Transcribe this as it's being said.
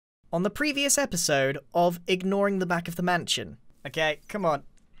on the previous episode of ignoring the back of the mansion. Okay, come on.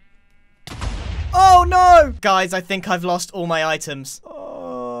 Oh no! Guys, I think I've lost all my items.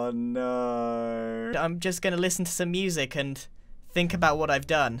 Oh no. I'm just gonna listen to some music and think about what I've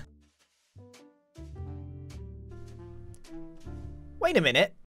done. Wait a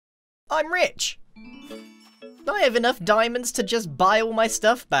minute. I'm rich. I have enough diamonds to just buy all my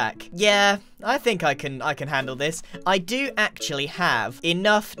stuff back. Yeah, I think I can handle this. I do actually have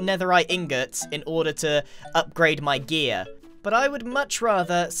enough netherite ingots in order to upgrade my gear. But I would much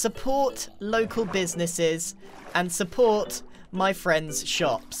rather support local businesses and support my friends'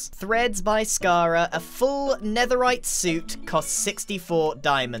 shops. Threads by Scara, a full netherite suit costs 64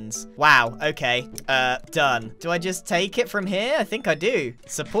 diamonds. Wow, okay, done. Do I just take it from here? I think I do.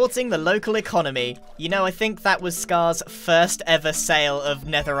 Supporting the local economy. You know, I think that was Scar's first ever sale of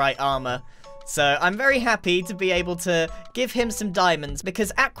netherite armor. So I'm very happy to be able to give him some diamonds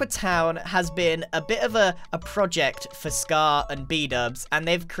because Aquatown has been a bit of a project for Scar and B-dubs, and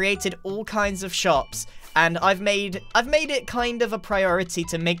they've created all kinds of shops. And I've made it kind of a priority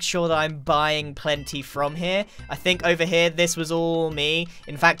to make sure that I'm buying plenty from here. I think over here, this was all me.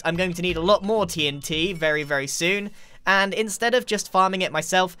 In fact, I'm going to need a lot more TNT very, very soon. And instead of just farming it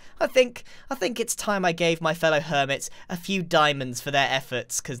myself, I think it's time I gave my fellow hermits a few diamonds for their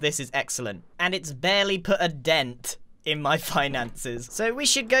efforts, because this is excellent. And it's barely put a dent in my finances. So we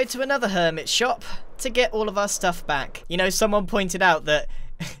should go to another hermit shop to get all of our stuff back. You know, someone pointed out that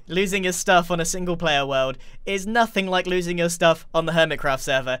losing your stuff on a single player world is nothing like losing your stuff on the Hermitcraft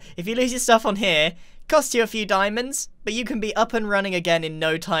server. If you lose your stuff on here, it costs you a few diamonds, but you can be up and running again in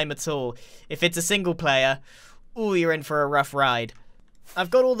no time at all. If it's a single player, ooh, you're in for a rough ride. I've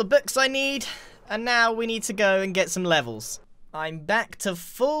got all the books I need, and now we need to go and get some levels. I'm back to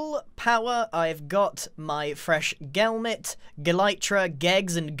full power. I've got my fresh Gelmit, Gelytra,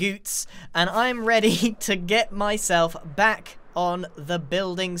 Gegs, and Goots, and I'm ready to get myself back on the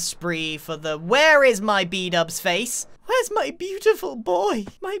building spree for the... Where is my B-dub's face? Where's my beautiful boy?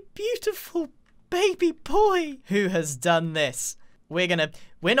 My beautiful baby boy? Who has done this? We're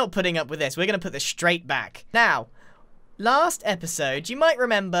not putting up with this. We're gonna put this straight back. Now, last episode, you might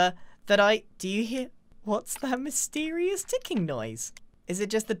remember that do you hear? What's that mysterious ticking noise? Is it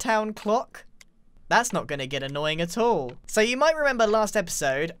just the town clock? That's not gonna get annoying at all. So you might remember last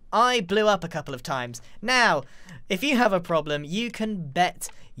episode, I blew up a couple of times. Now, if you have a problem, you can bet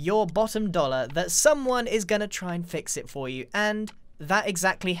your bottom dollar that someone is gonna try and fix it for you, and that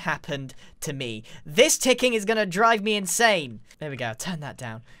exactly happened to me. This ticking is gonna drive me insane. There we go, turn that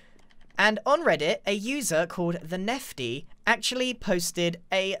down. And on Reddit, a user called The Nefty actually posted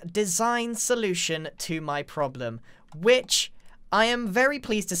a design solution to my problem, which I am very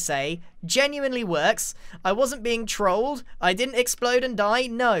pleased to say genuinely works. I wasn't being trolled. I didn't explode and die.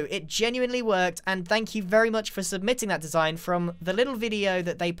 No, it genuinely worked, and thank you very much for submitting that design. From the little video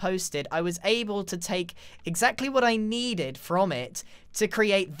that they posted, I was able to take exactly what I needed from it to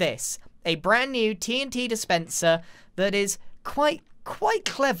create this. A brand new TNT dispenser that is quite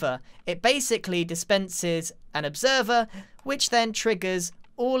clever. It basically dispenses an observer, which then triggers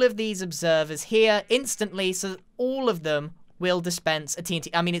all of these observers here instantly, so that all of them will dispense a TNT.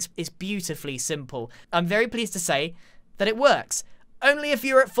 I mean, it's beautifully simple. I'm very pleased to say that it works. Only if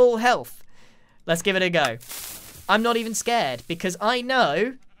you're at full health. Let's give it a go. I'm not even scared because I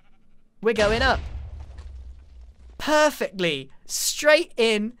know we're going up. Perfectly. Straight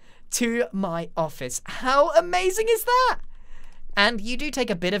in to my office. How amazing is that? And you do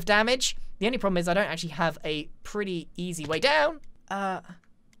take a bit of damage. The only problem is I don't actually have a pretty easy way down.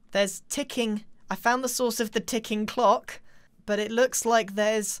 There's ticking. I found the source of the ticking clock. But it looks like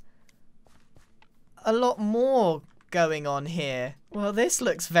there's a lot more going on here. Well, this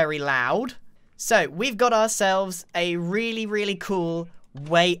looks very loud. So, we've got ourselves a really, really cool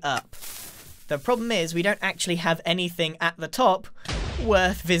way up. The problem is we don't actually have anything at the top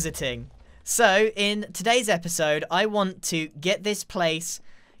worth visiting. So, in today's episode, I want to get this place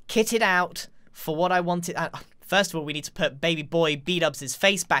kitted out for what I want it. First of all, we need to put baby boy B-dubs'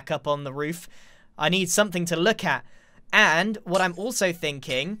 face back up on the roof. I need something to look at. And what I'm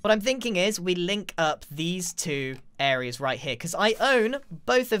thinking is we link up these two areas right here, because I own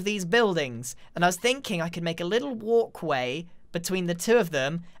both of these buildings, and I was thinking I could make a little walkway between the two of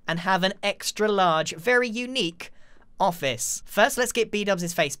them and have an extra large, very unique office. First, let's get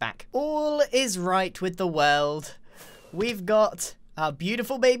B-dubs' face back. All is right with the world. We've got our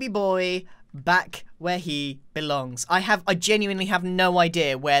beautiful baby boy back where he belongs. I genuinely have no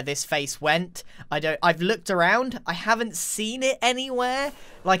idea where this face went. I've looked around. I haven't seen it anywhere.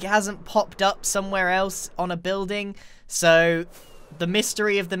 Like, it hasn't popped up somewhere else on a building. So the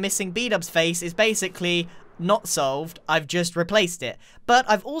mystery of the missing B-dubs face is basically not solved. I've just replaced it. But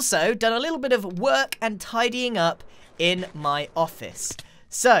I've also done a little bit of work and tidying up in my office.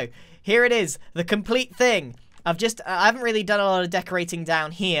 So, here it is, the complete thing. I haven't really done a lot of decorating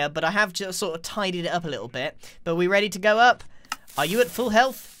down here, but I have just sort of tidied it up a little bit. But we ready to go up? Are you at full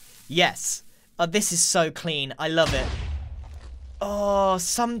health? Yes. Oh, this is so clean. I love it. Oh,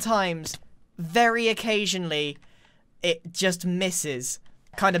 sometimes, very occasionally, it just misses.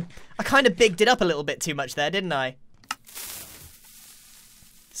 I kind of bigged it up a little bit too much there, didn't I?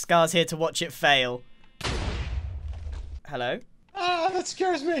 Scar's here to watch it fail. Hello? Ah, that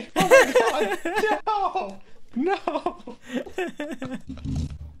scares me. Oh my god. No. No.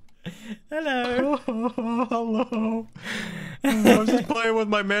 Hello. Oh, hello. I was just playing with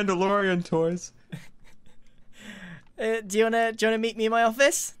my Mandalorian toys. Do you wanna meet me in my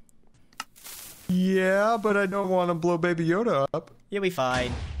office? Yeah, but I don't want to blow Baby Yoda up. You'll be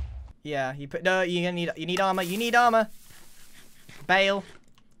fine. Yeah, you need armor. You need armor. Bail.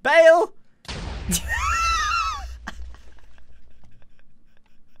 Bail.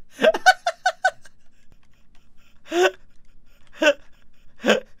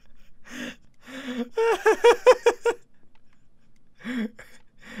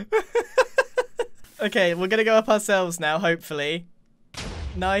 Okay, we're gonna go up ourselves now, hopefully.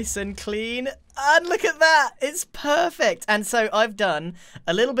 Nice and clean. And look at that! It's perfect! And so I've done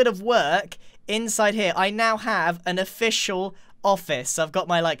a little bit of work inside here. I now have an official office. I've got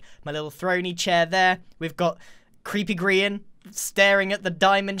my little throny chair there. We've got creepy Grian staring at the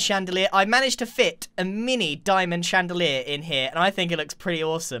diamond chandelier. I managed to fit a mini diamond chandelier in here, and I think it looks pretty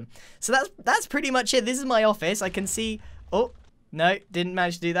awesome. So that's pretty much it. This is my office. I can see... Oh, no, didn't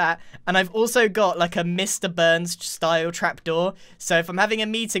manage to do that. And I've also got like a Mr. Burns style trapdoor. So if I'm having a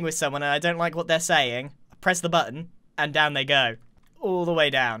meeting with someone and I don't like what they're saying, I press the button and down they go. All the way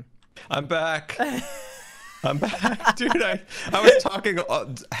down. I'm back. I'm back. Dude, I was talking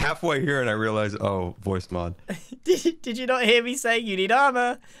halfway here and I realized, oh, voice mod. Did you not hear me say you need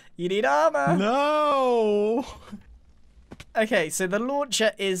armor? You need armor. No. Okay, so the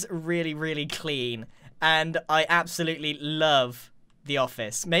launcher is really, really clean. And I absolutely love the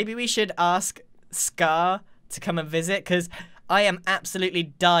office. Maybe we should ask Scar to come and visit, because I am absolutely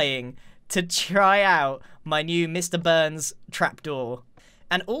dying to try out my new Mr. Burns trapdoor.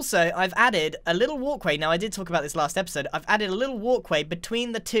 And also, I've added a little walkway. Now, I did talk about this last episode. I've added a little walkway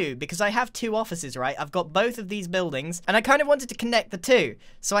between the two, because I have two offices, right? I've got both of these buildings, and I kind of wanted to connect the two.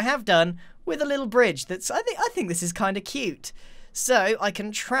 So I have done with a little bridge that's, I think this is kind of cute. So I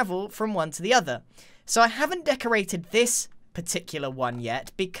can travel from one to the other. So I haven't decorated this particular one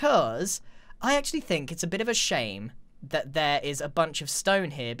yet because I actually think it's a bit of a shame that there is a bunch of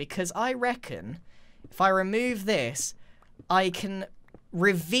stone here, because I reckon if I remove this, I can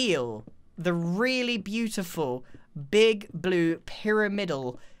reveal the really beautiful big blue pyramid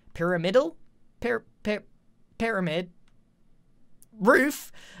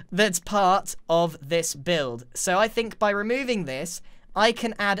roof that's part of this build. So I think by removing this, I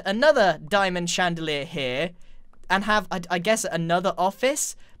can add another diamond chandelier here and have, I guess, another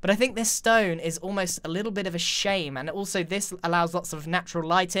office. But I think this stone is almost a little bit of a shame. And also this allows lots of natural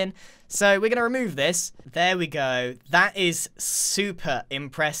light in. So we're going to remove this. There we go. That is super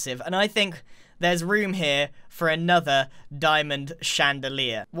impressive. And I think there's room here for another diamond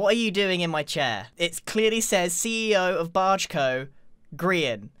chandelier. What are you doing in my chair? It clearly says CEO of BARGE Co,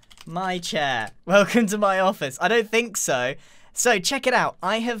 Grian. My chair. Welcome to my office. I don't think so. So, check it out.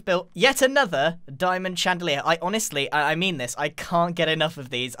 I have built yet another diamond chandelier. I mean this, I can't get enough of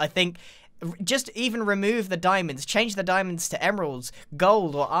these. I think just even remove the diamonds, change the diamonds to emeralds,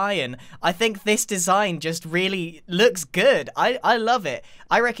 gold, or iron. I think this design just really looks good. I love it.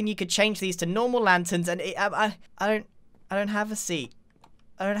 I reckon you could change these to normal lanterns, and I don't have a seat.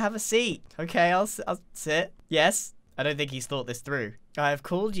 I don't have a seat. Okay, I'll sit. Yes, I don't think he's thought this through. I have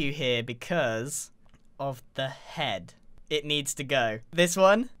called you here because of the head. It needs to go. This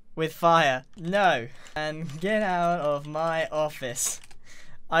one with fire. No. And get out of my office.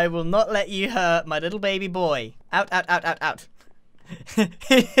 I will not let you hurt my little baby boy. Out, out, out, out, out.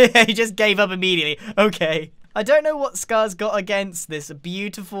 He just gave up immediately. Okay. I don't know what Scar's got against this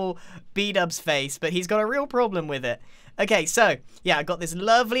beautiful B-dubs face, but he's got a real problem with it. Okay, so, yeah, I got this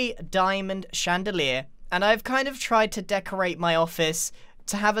lovely diamond chandelier, and I've kind of tried to decorate my office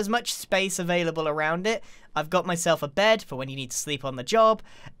to have as much space available around it. I've got myself a bed for when you need to sleep on the job,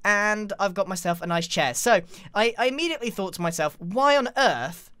 and I've got myself a nice chair. So I immediately thought to myself, why on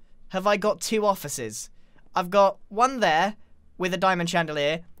earth have I got two offices? I've got one there with a diamond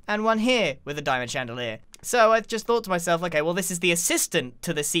chandelier and one here with a diamond chandelier. So I just thought to myself, okay, well, this is the assistant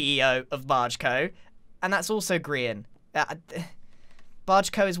to the CEO of BARGE Co, and that's also Grian.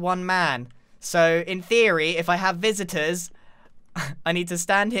 BARGE Co is one man. So in theory, if I have visitors, I need to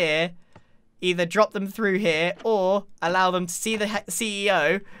stand here, either drop them through here, or allow them to see the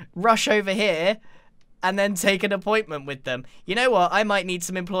CEO, rush over here, and then take an appointment with them. You know what? I might need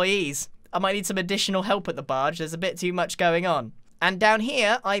some employees. I might need some additional help at the barge. There's a bit too much going on. And down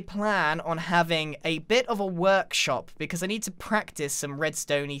here, I plan on having a bit of a workshop because I need to practice some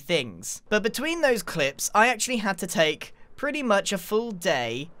redstone-y things. But between those clips, I actually had to take pretty much a full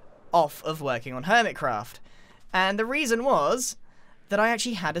day off of working on Hermitcraft. And the reason was that I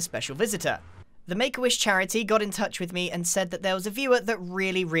actually had a special visitor. The Make-A-Wish charity got in touch with me and said that there was a viewer that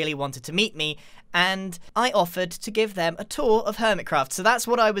really, really wanted to meet me, and I offered to give them a tour of Hermitcraft. So that's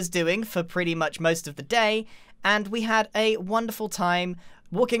what I was doing for pretty much most of the day, and we had a wonderful time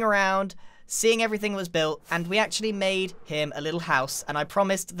walking around, seeing everything was built, and we actually made him a little house, and I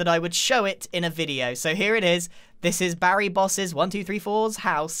promised that I would show it in a video. So here it is. This is Barry Boss's 1234's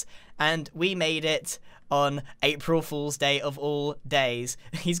house, and we made it on April Fool's Day of all days.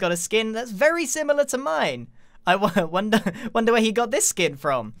 He's got a skin that's very similar to mine. I wonder where he got this skin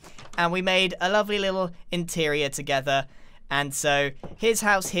from. And we made a lovely little interior together. And so his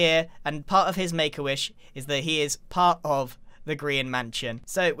house here, and part of his Make-A-Wish, is that he is part of the Grian mansion.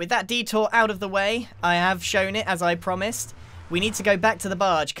 So with that detour out of the way, I have shown it as I promised. We need to go back to the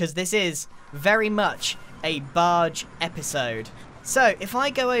barge because this is very much a barge episode. So if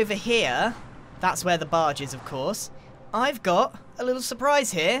I go over here, that's where the barge is, of course. I've got a little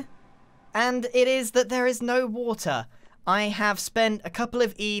surprise here, and it is that there is no water. I have spent a couple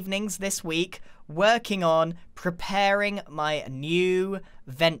of evenings this week working on preparing my new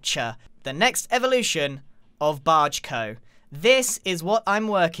venture, the next evolution of BARGE Co. This is what I'm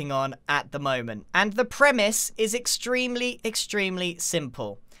working on at the moment, and the premise is extremely, extremely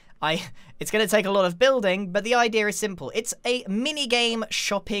simple. It's going to take a lot of building, but the idea is simple. It's a minigame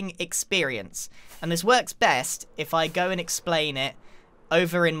shopping experience, and this works best if I go and explain it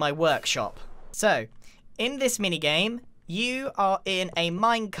over in my workshop. So, in this minigame, you are in a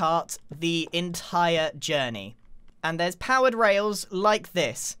minecart the entire journey, and there's powered rails like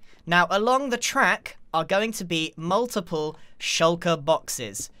this. Now, along the track are going to be multiple shulker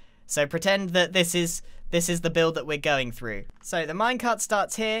boxes. So pretend that this is the build that we're going through. So the minecart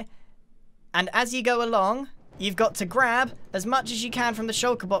starts here, and as you go along, you've got to grab as much as you can from the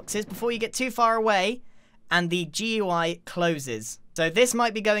shulker boxes before you get too far away, and the GUI closes. So this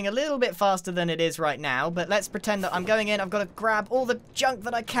might be going a little bit faster than it is right now, but let's pretend that I'm going in, I've got to grab all the junk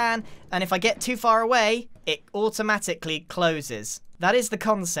that I can, and if I get too far away, it automatically closes. That is the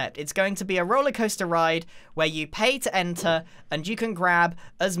concept. It's going to be a roller coaster ride where you pay to enter and you can grab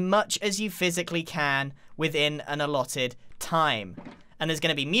as much as you physically can within an allotted time. And there's going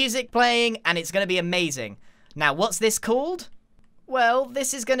to be music playing and it's going to be amazing. Now, what's this called? Well,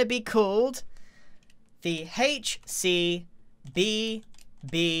 this is going to be called the HCBBS.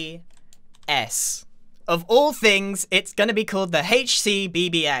 Of all things, it's going to be called the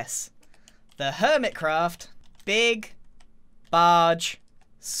HCBBS. The Hermitcraft Big Barge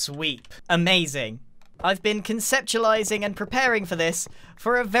Sweep. Amazing. I've been conceptualizing and preparing for this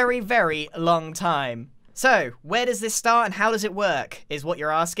for a very, very long time. So, where does this start and how does it work, is what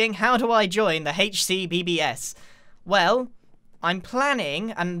you're asking. How do I join the HCBBS? Well, I'm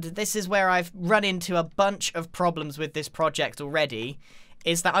planning, and this is where I've run into a bunch of problems with this project already,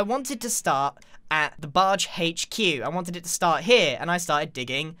 is that I wanted to start at the Barge HQ. I wanted it to start here, and I started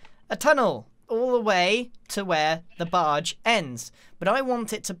digging a tunnel all the way to where the barge ends. But I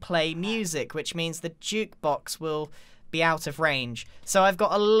want it to play music, which means the jukebox will be out of range. So I've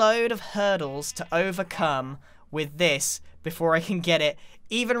got a load of hurdles to overcome with this before I can get it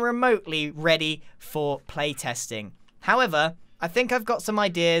even remotely ready for playtesting. However, I think I've got some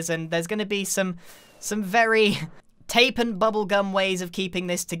ideas, and there's going to be some very tape and bubblegum ways of keeping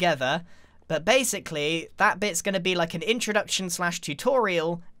this together. But basically, that bit's going to be like an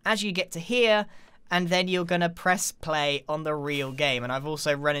introduction/tutorial as you get to here, and then you're going to press play on the real game. And I've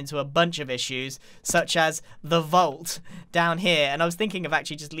also run into a bunch of issues, such as the vault down here, and I was thinking of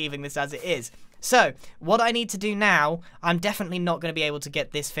actually just leaving this as it is. So, what I need to do now, I'm definitely not going to be able to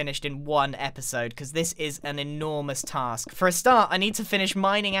get this finished in one episode, because this is an enormous task. For a start, I need to finish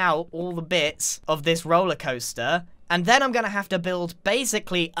mining out all the bits of this roller coaster, and then I'm going to have to build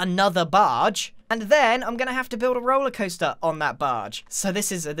basically another barge, and then I'm going to have to build a roller coaster on that barge. So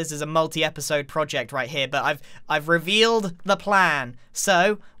this is a multi-episode project right here, but I've revealed the plan.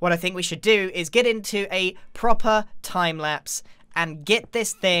 So what I think we should do is get into a proper time lapse and get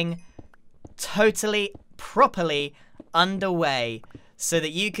this thing totally properly underway so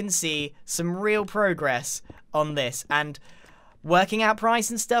that you can see some real progress on this. And working out price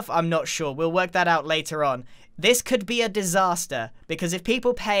and stuff, I'm not sure. We'll work that out later on. This could be a disaster, because if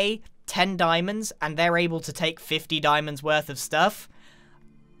people pay 10 diamonds and they're able to take 50 diamonds worth of stuff,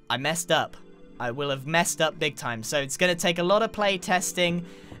 I messed up. I will have messed up big time. So it's going to take a lot of play testing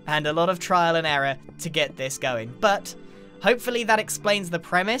and a lot of trial and error to get this going. But hopefully that explains the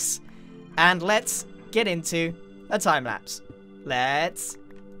premise. And let's get into a time lapse. Let's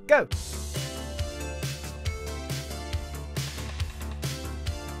go.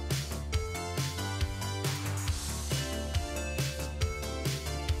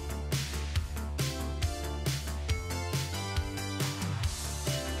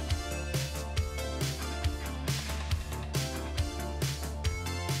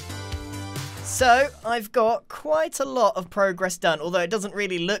 So, I've got quite a lot of progress done, although it doesn't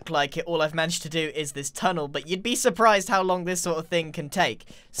really look like it. All I've managed to do is this tunnel, but you'd be surprised how long this sort of thing can take.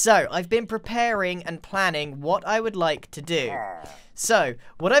 So, I've been preparing and planning what I would like to do. So,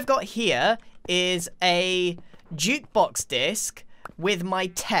 what I've got here is a jukebox disc with my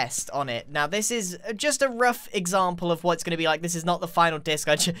test on it. Now, this is just a rough example of what it's going to be like. This is not the final disc.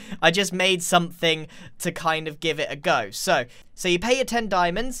 I just made something to kind of give it a go. So you pay your 10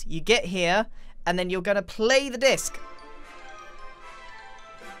 diamonds, you get here, and then you're going to play the disc.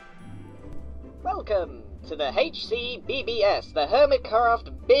 Welcome to the HCBBS, the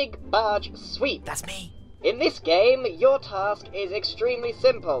Hermitcraft Big Barge Sweep. That's me. In this game, your task is extremely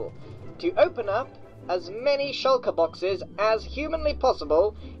simple. To open up as many shulker boxes as humanly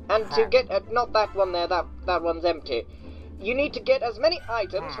possible, and to get... not that one there, that one's empty. You need to get as many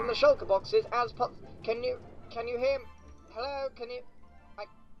items from the shulker boxes as possible. Can you hear me? Hello, can you...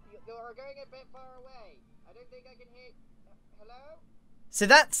 You're going a bit far away. I don't think I can hear... Hello? So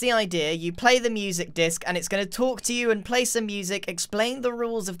that's the idea. You play the music disc, and it's going to talk to you and play some music, explain the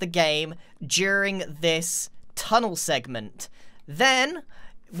rules of the game during this tunnel segment. Then,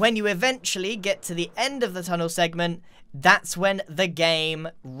 when you eventually get to the end of the tunnel segment, that's when the game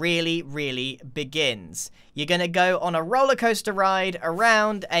really, really begins. You're going to go on a roller coaster ride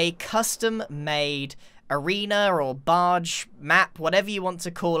around a custom-made arena or barge map, whatever you want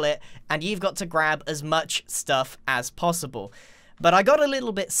to call it, and you've got to grab as much stuff as possible. But I got a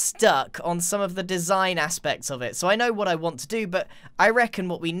little bit stuck on some of the design aspects of it, so I know what I want to do, but I reckon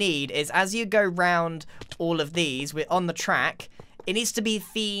what we need is, as you go round all of these, we're on the track, it needs to be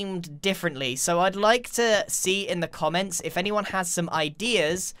themed differently. So I'd like to see in the comments if anyone has some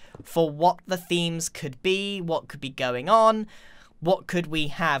ideas for what the themes could be, what could be going on. What could we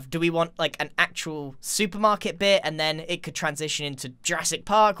have? Do we want like an actual supermarket bit and then it could transition into Jurassic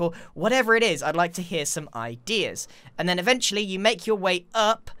Park or whatever it is? I'd like to hear some ideas. And then eventually you make your way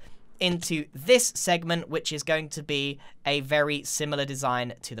up into this segment, which is going to be a very similar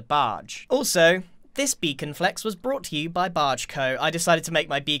design to the barge. Also, this beacon flex was brought to you by Barge Co. I decided to make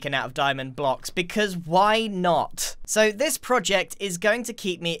my beacon out of diamond blocks because why not? So this project is going to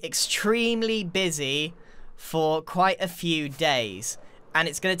keep me extremely busy for quite a few days, and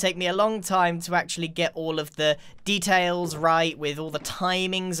it's going to take me a long time to actually get all of the details right with all the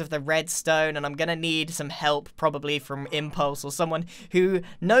timings of the redstone, and I'm going to need some help probably from Impulse or someone who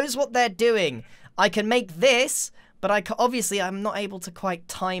knows what they're doing. I can make this, but obviously I'm not able to quite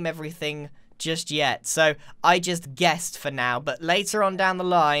time everything just yet, so I just guessed for now, but later on down the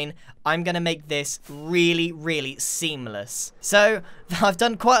line I'm gonna make this really, really seamless. So I've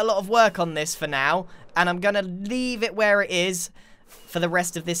done quite a lot of work on this for now, and I'm gonna leave it where it is for the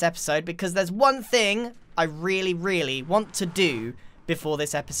rest of this episode because there's one thing I really, really want to do before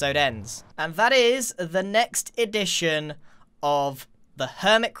this episode ends, and that is the next edition of the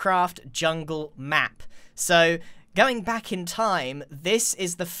Hermitcraft Jungle Map. So going back in time, this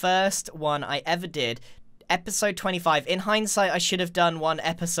is the first one I ever did, episode 25. In hindsight, I should have done one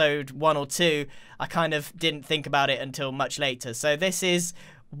episode 1 or 2. I kind of didn't think about it until much later. So this is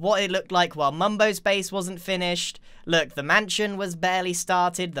what it looked like while Mumbo's base wasn't finished. Look, the mansion was barely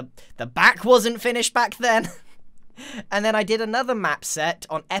started. The back wasn't finished back then. And then I did another map set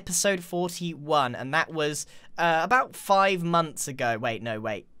on episode 41, and that was about 5 months ago.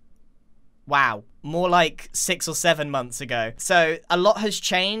 Wait. Wow, more like 6 or 7 months ago. So a lot has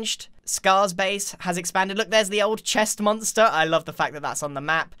changed. Scar's base has expanded. Look, there's the old chest monster. I love the fact that that's on the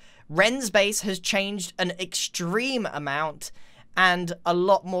map. Ren's base has changed an extreme amount, and a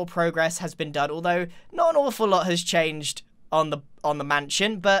lot more progress has been done, although not an awful lot has changed on the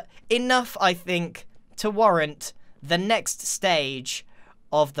mansion, but enough, I think, to warrant the next stage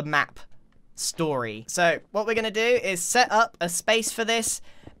of the map story. So what we're going to do is set up a space for this,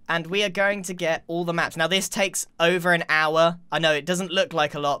 and we are going to get all the maps. Now, this takes over an hour. I know it doesn't look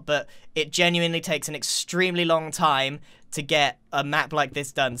like a lot, but it genuinely takes an extremely long time to get a map like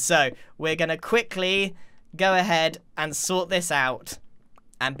this done. So we're going to quickly go ahead and sort this out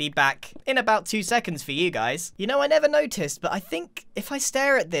and be back in about 2 seconds for you guys. You know, I never noticed, but I think if I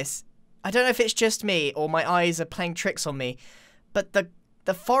stare at this, I don't know if it's just me or my eyes are playing tricks on me, but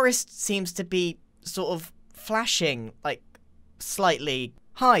the forest seems to be sort of flashing, like, slightly.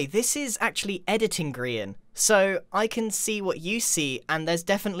 Hi, this is actually editing Grian, so I can see what you see, and there's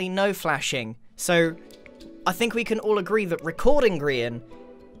definitely no flashing. So I think we can all agree that recording Grian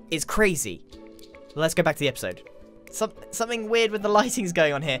is crazy. Let's go back to the episode. Something weird with the lighting's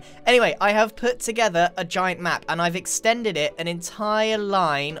going on here. Anyway, I have put together a giant map, and I've extended it an entire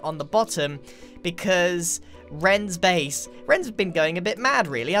line on the bottom because Ren's been going a bit mad,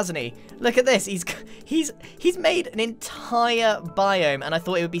 really, hasn't he? Look at this. He's made an entire biome, and I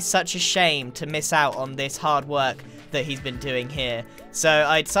thought it would be such a shame to miss out on this hard work that he's been doing here. So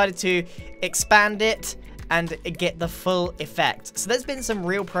I decided to expand it and get the full effect. So there's been some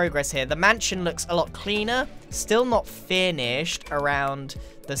real progress here. The mansion looks a lot cleaner, still not finished around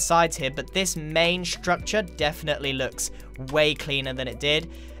the sides here, but this main structure definitely looks way cleaner than it did.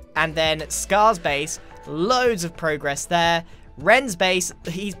 And then Scar's base, loads of progress there. Ren's base,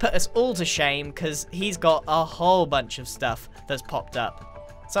 he's put us all to shame because he's got a whole bunch of stuff that's popped up.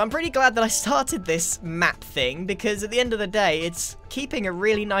 So I'm pretty glad that I started this map thing, because at the end of the day, it's keeping a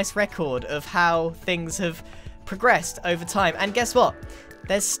really nice record of how things have progressed over time. And guess what?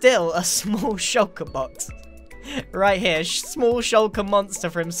 There's still a small shulker box right here. Small shulker monster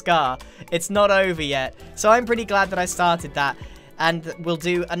from Scar. It's not over yet. So I'm pretty glad that I started that. And we'll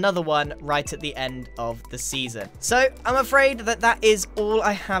do another one right at the end of the season. So I'm afraid that is all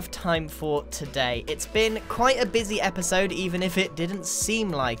I have time for today. It's been quite a busy episode, even if it didn't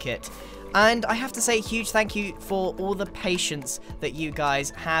seem like it. And I have to say a huge thank you for all the patience that you guys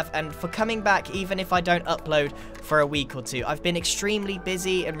have, and for coming back even if I don't upload for a week or two. I've been extremely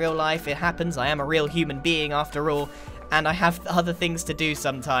busy in real life. It happens. I am a real human being after all, and I have other things to do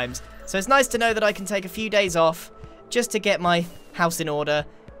sometimes. So it's nice to know that I can take a few days off just to get my house in order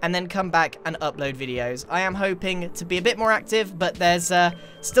and then come back and upload videos. I am hoping to be a bit more active, but there's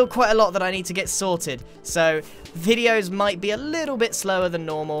still quite a lot that I need to get sorted. So videos might be a little bit slower than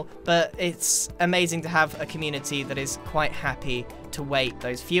normal, but it's amazing to have a community that is quite happy to wait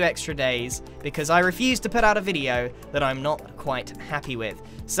those few extra days, because I refuse to put out a video that I'm not quite happy with.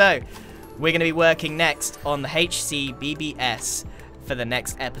 So we're going to be working next on the HCBBS for the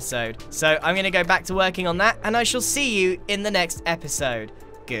next episode. So I'm going to go back to working on that, and I shall see you in the next episode.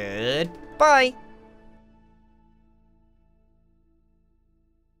 Goodbye.